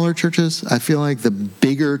like smaller churches. I feel like the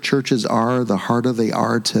bigger churches are, the harder they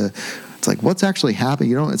are to, it's like, what's actually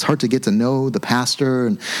happening? It's hard to get to know the pastor,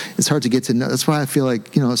 and it's hard to get to know. That's why I feel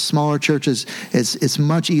like, smaller churches, it's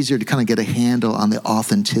much easier to kind of get a handle on the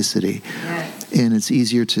authenticity. Yes. And it's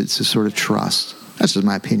easier to sort of trust. That's just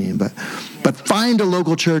my opinion. But find a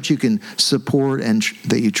local church you can support and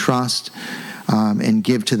that you trust, and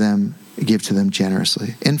give to them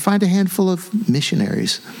generously. And find a handful of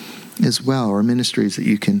missionaries as well, or ministries that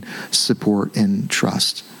you can support and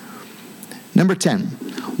trust. Number 10,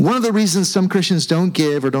 one of the reasons some Christians don't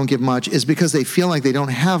give or don't give much is because they feel like they don't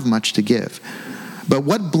have much to give. But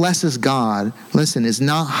what blesses God, listen, is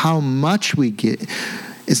not how much we give.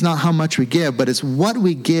 It's not how much we give, but it's what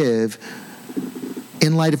we give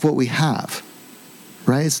in light of what we have,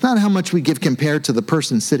 right? It's not how much we give compared to the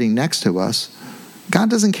person sitting next to us. God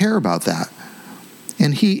doesn't care about that.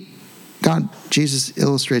 And Jesus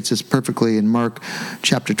illustrates this perfectly in Mark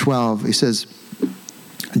chapter 12. He says,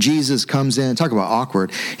 Jesus comes in, talk about awkward.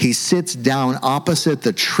 He sits down opposite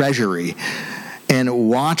the treasury and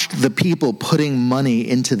watched the people putting money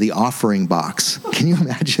into the offering box. Can you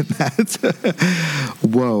imagine that?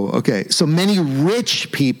 Whoa, okay. So many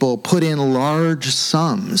rich people put in large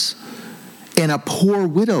sums, and a poor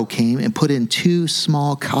widow came and put in 2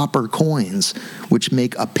 small copper coins, which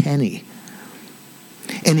make a penny.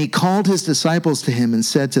 And he called his disciples to him and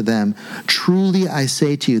said to them, "Truly I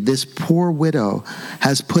say to you, this poor widow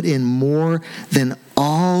has put in more than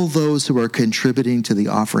all those who are contributing to the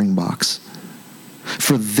offering box.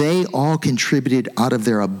 For they all contributed out of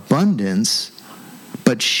their abundance,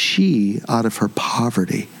 but she, out of her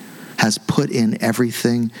poverty, has put in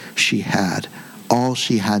everything she had, all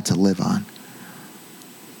she had to live on."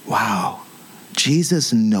 Wow.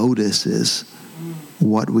 Jesus notices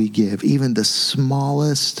what we give, even the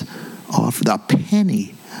smallest offer, the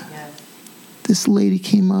penny. Yes. This lady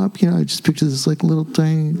came up, I just picture this little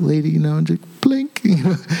tiny lady, and just blink,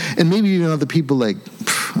 and maybe, the people like,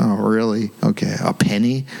 oh, really? Okay, a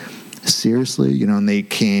penny? Seriously? And they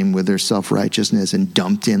came with their self-righteousness and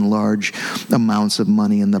dumped in large amounts of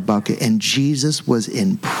money in the bucket. And Jesus was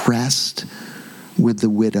impressed with the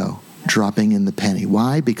widow dropping in the penny.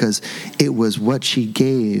 Why? Because it was what she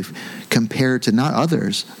gave compared to not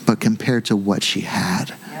others, but compared to what she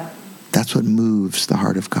had. Yep. That's what moves the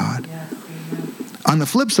heart of God. Yes. On the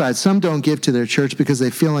flip side, some don't give to their church because they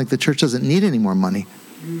feel like the church doesn't need any more money.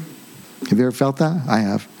 Have you ever felt that? I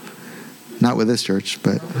have. Not with this church,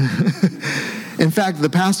 but in fact, the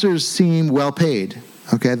pastors seem well paid.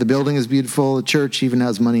 Okay, the building is beautiful. The church even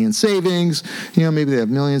has money in savings. Maybe they have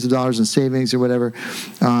millions of dollars in savings or whatever.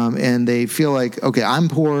 And they feel like, okay, I'm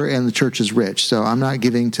poor and the church is rich, so I'm not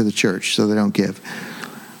giving to the church, so they don't give.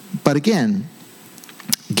 But again,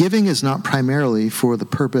 giving is not primarily for the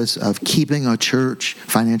purpose of keeping a church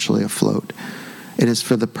financially afloat. It is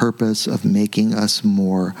for the purpose of making us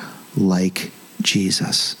more like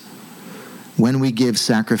Jesus. When we give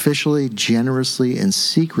sacrificially, generously, and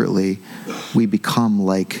secretly, we become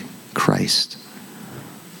like Christ.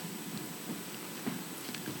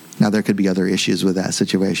 Now, there could be other issues with that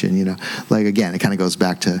situation, Like, again, it kind of goes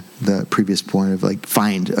back to the previous point of, like,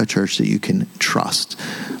 find a church that you can trust.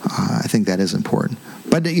 I think that is important.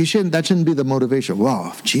 But that shouldn't be the motivation.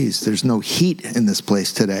 Whoa, geez, there's no heat in this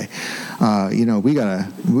place today.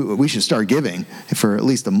 We should start giving for at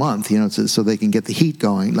least a month, so they can get the heat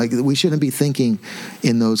going. Like, we shouldn't be thinking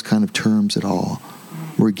in those kind of terms at all.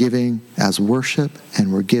 We're giving as worship,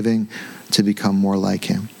 and we're giving to become more like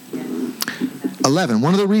him. 11,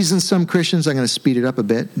 one of the reasons some Christians, I'm going to speed it up a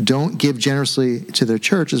bit, don't give generously to their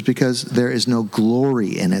church is because there is no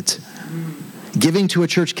glory in it. Giving to a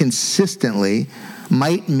church consistently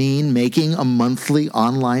might mean making a monthly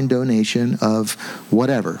online donation of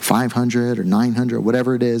whatever, 500 or 900,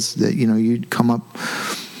 whatever it is that, you'd come up,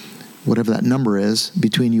 whatever that number is,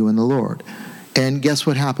 between you and the Lord. And guess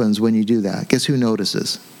what happens when you do that? Guess who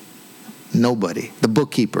notices? Nobody. The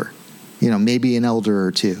bookkeeper. Maybe an elder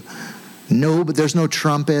or two. No, but there's no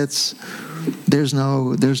trumpets. There's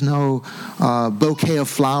no bouquet of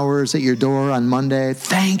flowers at your door on Monday.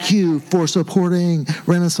 Thank you for supporting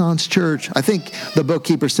Renaissance Church. I think the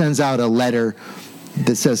bookkeeper sends out a letter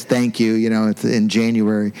that says thank you, in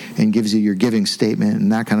January, and gives you your giving statement and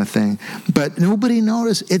that kind of thing. But nobody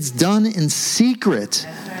noticed. It's done in secret.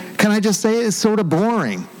 Can I just say it's sort of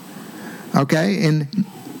boring? Okay? And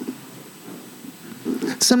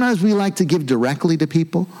sometimes we like to give directly to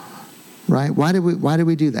people. Right? Why do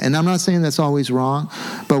we do that? And I'm not saying that's always wrong,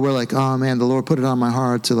 but we're like, oh man, the Lord put it on my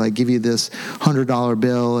heart to give you this $100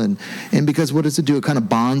 bill, and because what does it do? It kind of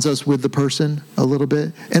bonds us with the person a little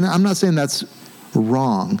bit. And I'm not saying that's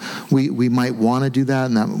wrong. We might want to do that,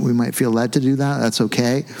 and that we might feel led to do that. That's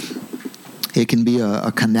okay. It can be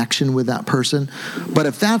a connection with that person. But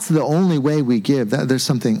if that's the only way we give, there's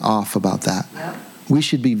something off about that. Yep. We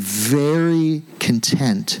should be very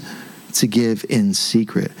content to give in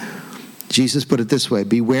secret. Jesus put it this way: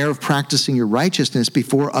 beware of practicing your righteousness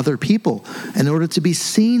before other people in order to be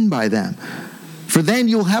seen by them. For then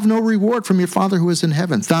you'll have no reward from your Father who is in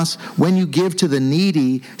heaven. Thus, when you give to the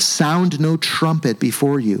needy, sound no trumpet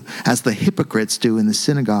before you, as the hypocrites do in the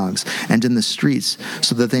synagogues and in the streets,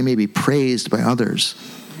 so that they may be praised by others.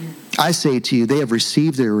 I say to you, they have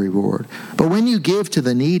received their reward. But when you give to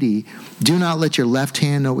the needy, do not let your left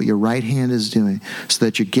hand know what your right hand is doing, so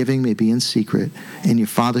that your giving may be in secret, and your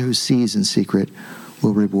Father who sees in secret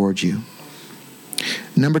will reward you.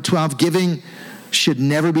 Number 12, giving should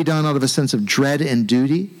never be done out of a sense of dread and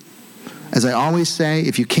duty. As I always say,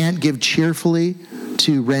 if you can't give cheerfully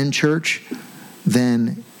to Ren Church,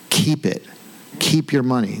 then keep it. Keep your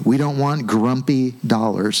money. We don't want grumpy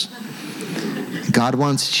dollars. God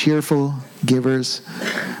wants cheerful givers.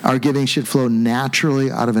 Our giving should flow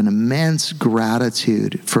naturally out of an immense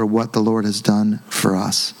gratitude for what the Lord has done for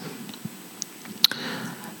us.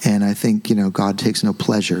 And I think, God takes no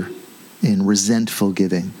pleasure in resentful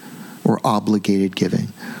giving or obligated giving.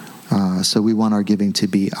 So we want our giving to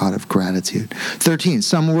be out of gratitude. 13,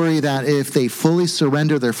 some worry that if they fully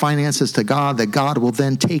surrender their finances to God, that God will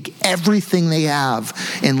then take everything they have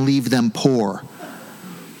and leave them poor.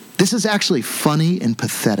 This is actually funny and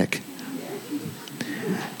pathetic.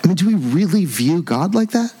 I mean, do we really view God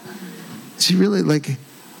like that? Is he really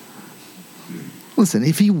listen,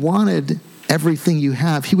 if he wanted everything you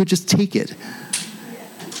have, he would just take it,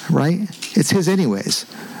 right? It's his anyways.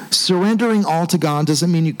 Surrendering all to God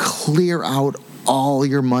doesn't mean you clear out all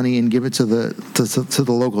your money and give it to the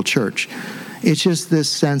local church. It's just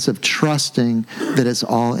this sense of trusting that it's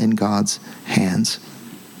all in God's hands.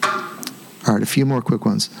 All right, a few more quick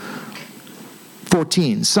ones.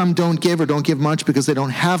 14, some don't give much because they don't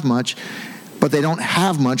have much, but they don't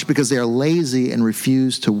have much because they are lazy and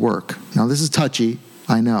refuse to work. Now, this is touchy,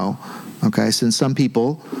 I know, okay, since some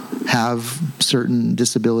people have certain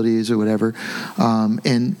disabilities or whatever,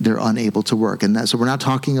 and they're unable to work. And so we're not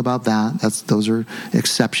talking about that. Those are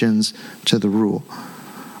exceptions to the rule.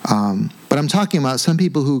 But I'm talking about some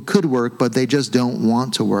people who could work, but they just don't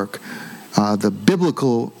want to work. The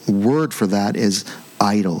biblical word for that is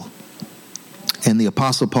idle. And the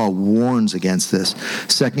Apostle Paul warns against this.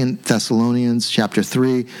 2 Thessalonians chapter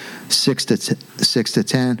 3, 6 to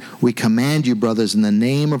 10. We command you, brothers, in the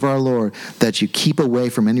name of our Lord, that you keep away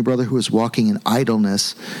from any brother who is walking in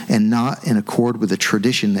idleness and not in accord with the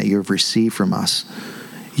tradition that you have received from us.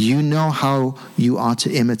 You know how you ought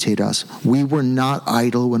to imitate us. We were not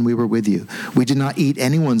idle when we were with you. We did not eat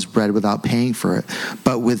anyone's bread without paying for it.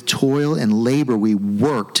 But with toil and labor we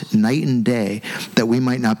worked night and day that we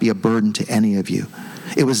might not be a burden to any of you.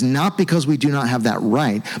 It was not because we do not have that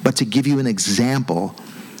right, but to give you an example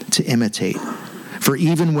to imitate. For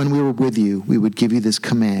even when we were with you, we would give you this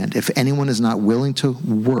command: if anyone is not willing to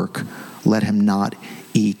work, let him not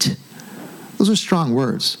eat. Those are strong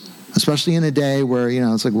words, especially in a day where,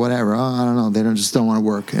 it's like, whatever, I don't know, they just don't want to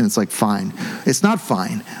work. And it's like, fine. It's not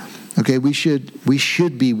fine. Okay, we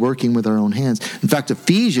should be working with our own hands. In fact,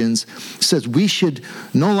 Ephesians says we should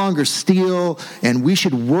no longer steal, and we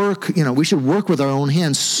should work with our own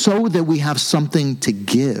hands so that we have something to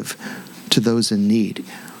give to those in need.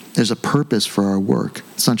 There's a purpose for our work.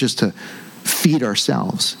 It's not just to feed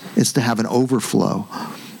ourselves. It's to have an overflow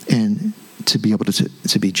and to be able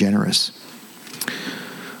to be generous.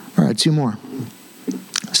 All right, 2 more.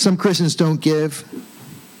 Some Christians don't give.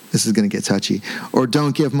 This is going to get touchy. Or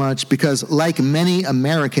don't give much because, like many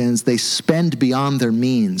Americans, they spend beyond their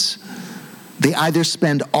means. They either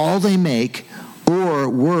spend all they make, or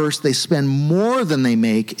worse, they spend more than they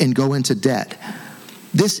make and go into debt.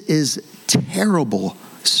 This is terrible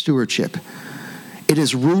stewardship. It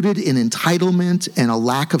is rooted in entitlement and a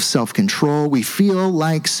lack of self-control. We feel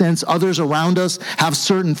like since others around us have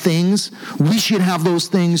certain things, we should have those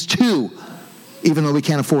things too, even though we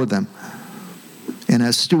can't afford them. And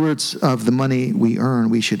as stewards of the money we earn,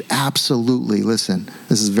 we should absolutely, listen,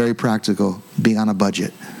 this is very practical, be on a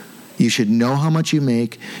budget. You should know how much you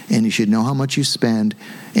make, and you should know how much you spend,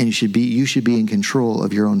 and you should be in control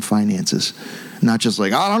of your own finances. Not just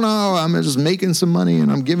like, I don't know, I'm just making some money,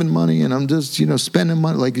 and I'm giving money, and I'm just, spending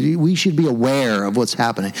money. Like, we should be aware of what's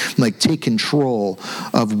happening. Like, take control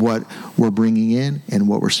of what we're bringing in and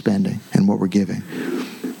what we're spending and what we're giving.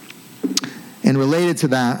 And related to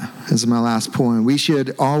that, this is my last point, we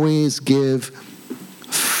should always give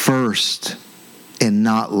first and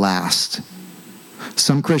not last.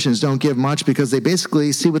 Some Christians don't give much because they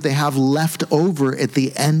basically see what they have left over at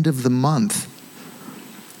the end of the month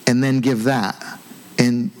and then give that.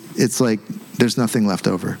 And it's like there's nothing left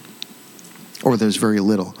over, or there's very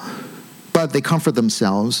little. But they comfort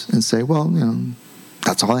themselves and say, well,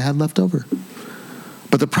 that's all I had left over.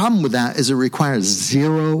 But the problem with that is it requires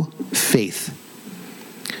zero faith.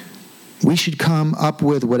 We should come up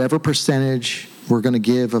with whatever percentage we're going to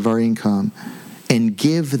give of our income and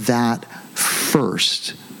give that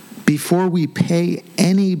first before we pay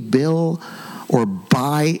any bill or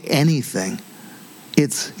buy anything.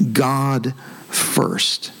 It's God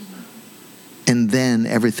first. And then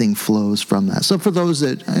everything flows from that. So for those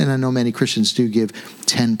that, and I know many Christians do give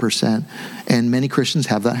 10%, and many Christians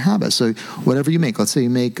have that habit. So whatever you make, let's say you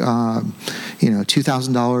make,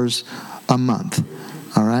 $2,000 a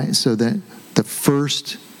month, all right? So that the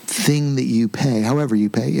first thing that you pay, however you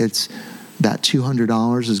pay, it's that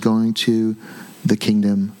 $200 is going to the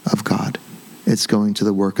kingdom of God. It's going to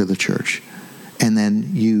the work of the church. And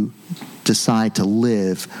then you decide to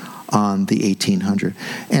live on the 1,800.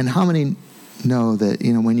 And how many know that,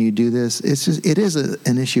 when you do this, it is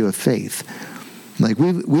an issue of faith. Like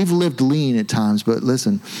we've lived lean at times, but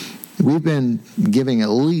listen, we've been giving at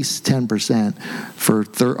least 10%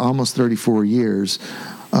 for almost 34 years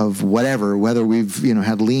of whatever, whether we've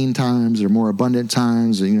had lean times or more abundant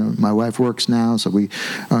times. My wife works now, so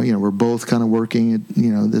we're both kind of working at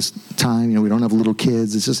this time. We don't have little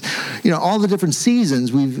kids. It's just all the different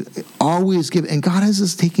seasons we've always given, and God has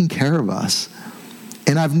just taken care of us.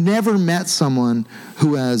 And I've never met someone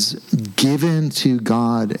who has given to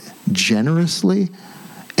God generously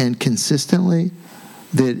and consistently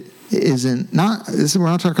that we're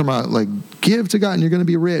not talking about like give to God and you're going to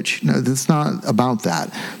be rich. No, that's not about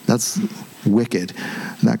that. That's wicked,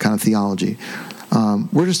 that kind of theology.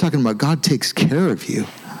 We're just talking about God takes care of you.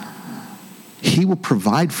 He will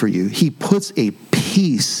provide for you. He puts a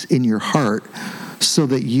peace in your heart so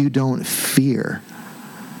that you don't fear.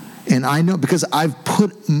 And I know because I've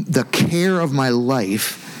put the care of my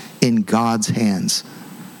life in God's hands.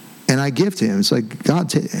 And I give to him. It's like,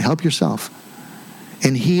 God, help yourself.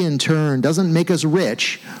 And he, in turn, doesn't make us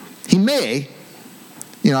rich. He may.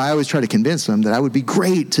 I always try to convince him that I would be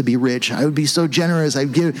great to be rich. I would be so generous.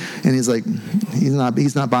 I'd give. And he's like,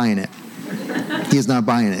 he's not buying it. He's not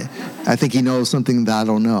buying it. I think he knows something that I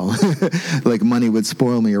don't know. Like money would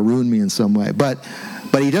spoil me or ruin me in some way. But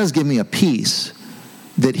he does give me a peace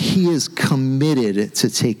that he is committed to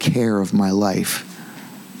take care of my life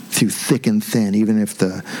through thick and thin, even if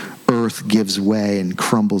the earth gives way and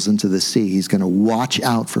crumbles into the sea. He's going to watch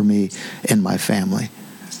out for me and my family.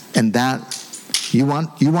 And that, you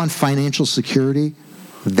want financial security?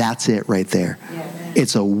 That's it right there.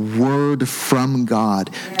 It's a word from God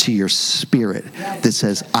to your spirit that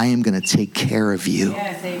says, I am going to take care of you.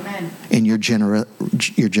 And your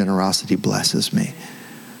generosity blesses me.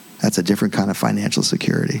 That's a different kind of financial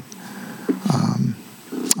security.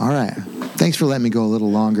 All right. Thanks for letting me go a little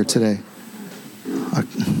longer today.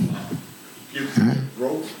 Gives you a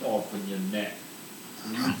growth off in your neck.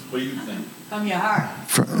 What do you think? From your heart.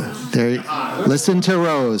 Listen to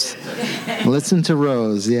Rose. Listen to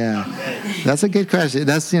Rose, yeah. That's a good question.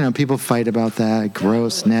 That's, people fight about that,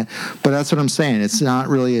 gross, net. But that's what I'm saying. It's not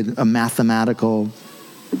really a mathematical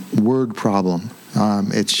word problem.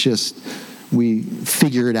 It's just we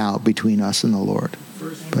figure it out between us and the Lord.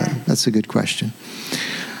 But that's a good question.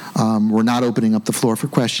 We're not opening up the floor for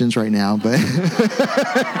questions right now, but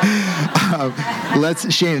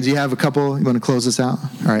Shane, do you have a couple? You want to close this out?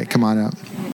 All right, come on up.